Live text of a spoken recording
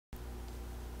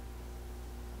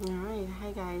Alright,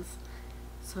 hi guys.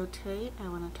 So today I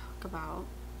want to talk about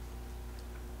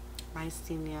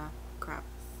Myasthenia Gravis,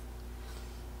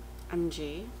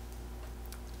 MG.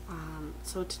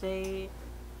 So today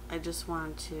I just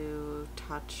want to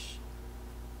touch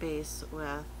base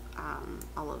with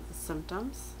all of the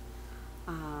symptoms.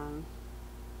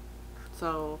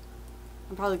 So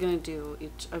I'm probably going to do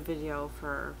a video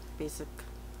for basic,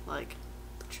 like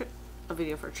a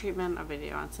video for treatment, a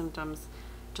video on symptoms,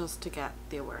 just to get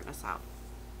the awareness out.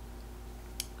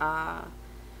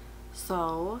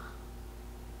 So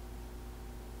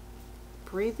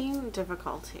breathing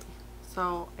difficulty.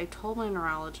 So I told my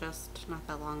neurologist not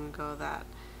that long ago that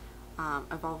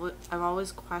I've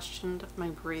always questioned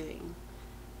my breathing.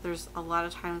 There's a lot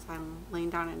of times I'm laying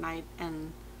down at night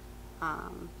and I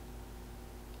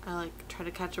like try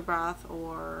to catch a breath,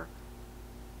 or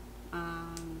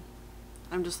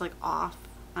I'm just like off.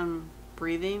 I'm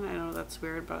breathing. I know that's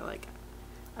weird, but like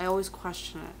I always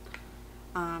question it.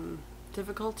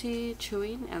 Difficulty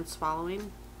chewing and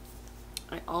swallowing.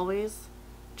 I always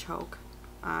choke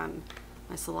on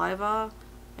my saliva.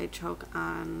 I choke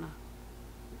on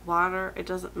water. It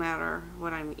doesn't matter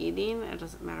what I'm eating. It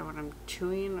doesn't matter what I'm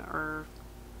chewing or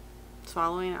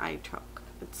swallowing. I choke.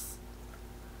 It's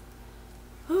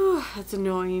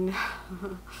annoying.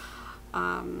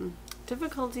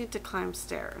 Difficulty to climb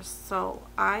stairs. So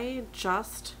I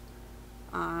just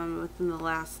within the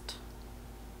last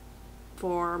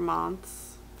 4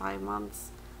 months, 5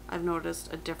 months, I've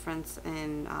noticed a difference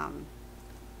in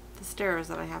the stairs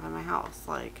that I have in my house.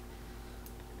 Like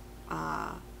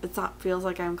feels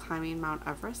like I'm climbing Mount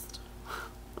Everest.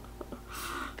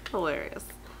 Hilarious.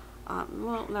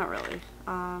 Well, not really.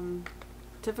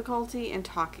 Difficulty in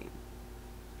talking.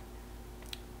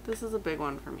 This is a big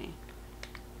one for me.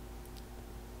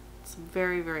 It's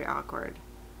very, very awkward.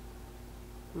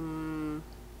 I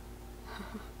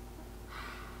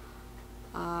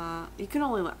can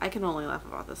only laugh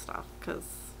about this stuff because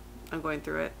I'm going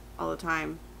through it all the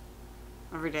time,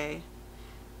 every day.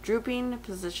 Drooping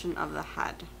position of the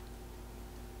head.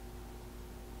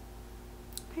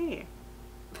 Hey.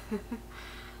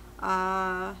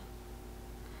 Yeah,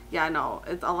 no,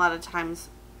 it's a lot of times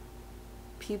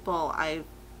people I've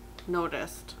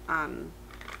noticed on,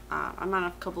 I'm on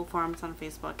a couple forums on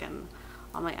Facebook, and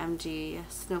all my MG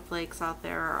snowflakes out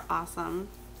there are awesome,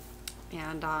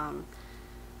 and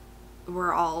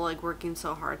we're all like working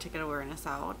so hard to get awareness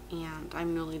out. And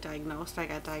I'm newly diagnosed. I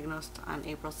got diagnosed on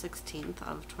April 16th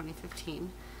of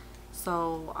 2015.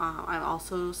 So I'm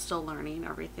also still learning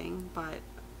everything, but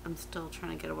I'm still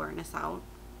trying to get awareness out.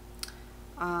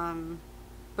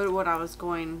 But what I was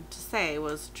going to say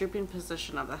was drooping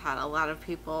position of the head. A lot of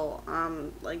people,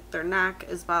 like their neck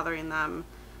is bothering them,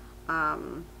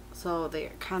 so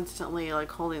they're constantly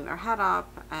like holding their head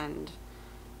up, and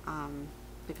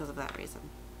because of that reason.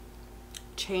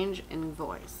 Change in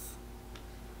voice.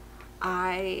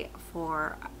 I,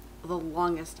 for the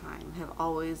longest time, have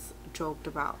always joked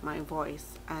about my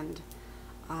voice, and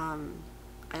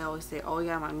I always say, oh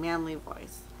yeah, my manly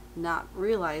voice, not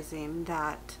realizing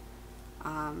that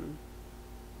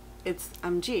it's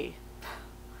MG.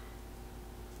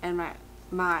 And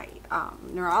my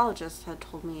neurologist had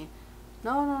told me,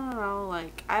 no,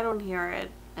 like I don't hear it.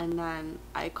 And then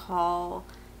I call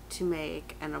to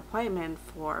make an appointment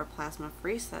for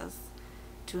plasmapheresis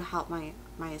to help my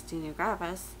myasthenia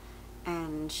gravis,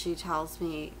 and she tells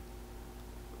me,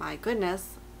 my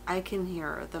goodness, I can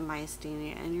hear the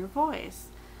myasthenia in your voice.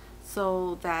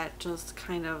 So that just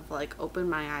kind of like opened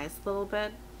my eyes a little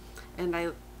bit, and I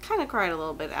kind of cried a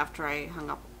little bit after I hung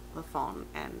up the phone.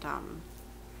 And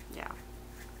yeah,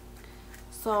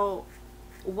 so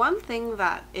one thing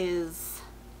that is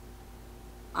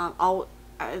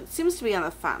it seems to be on the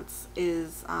fence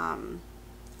is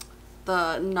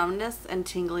the numbness and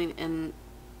tingling in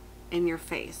your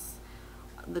face.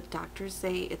 The doctors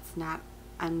say it's not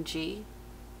MG,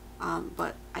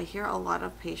 but I hear a lot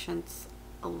of patients,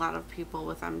 a lot of people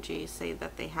with MG say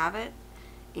that they have it,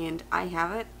 and I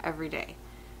have it every day.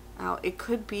 Now it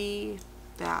could be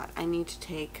that I need to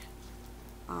take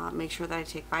make sure that I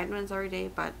take vitamins every day,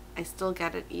 but I still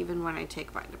get it even when I take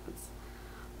vitamins,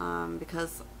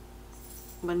 because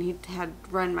when he had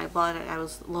run my blood, I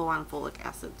was low on folic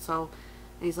acid. So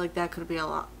he's like, that could be a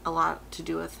lot to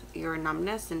do with your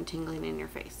numbness and tingling in your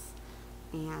face.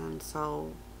 And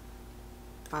so,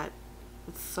 but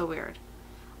it's so weird.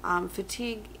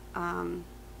 Fatigue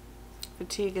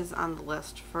is on the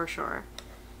list for sure.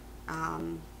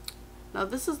 Now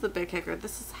this is the big kicker.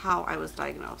 This is how I was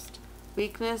diagnosed.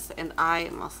 Weakness in eye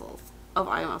muscles.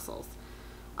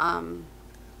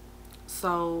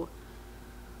 So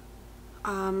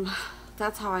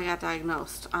that's how I got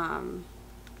diagnosed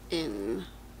in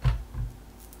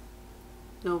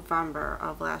November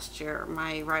of last year.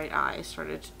 My right eye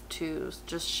started to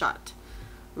just shut.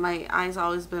 My eye's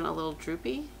always been a little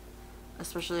droopy,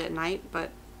 especially at night, but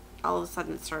all of a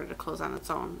sudden it started to close on its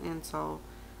own. And so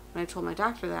when I told my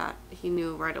doctor that, he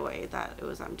knew right away that it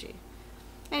was MG.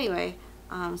 Anyway,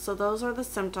 so those are the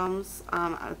symptoms.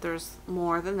 There's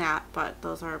more than that, but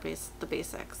those are the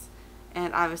basics.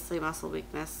 And obviously muscle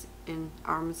weakness in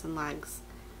arms and legs,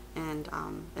 and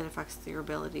it affects your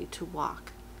ability to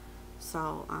walk.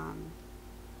 So,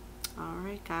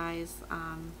 alright guys,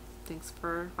 thanks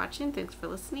for watching, thanks for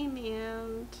listening,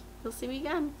 and you'll see me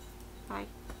again. Bye.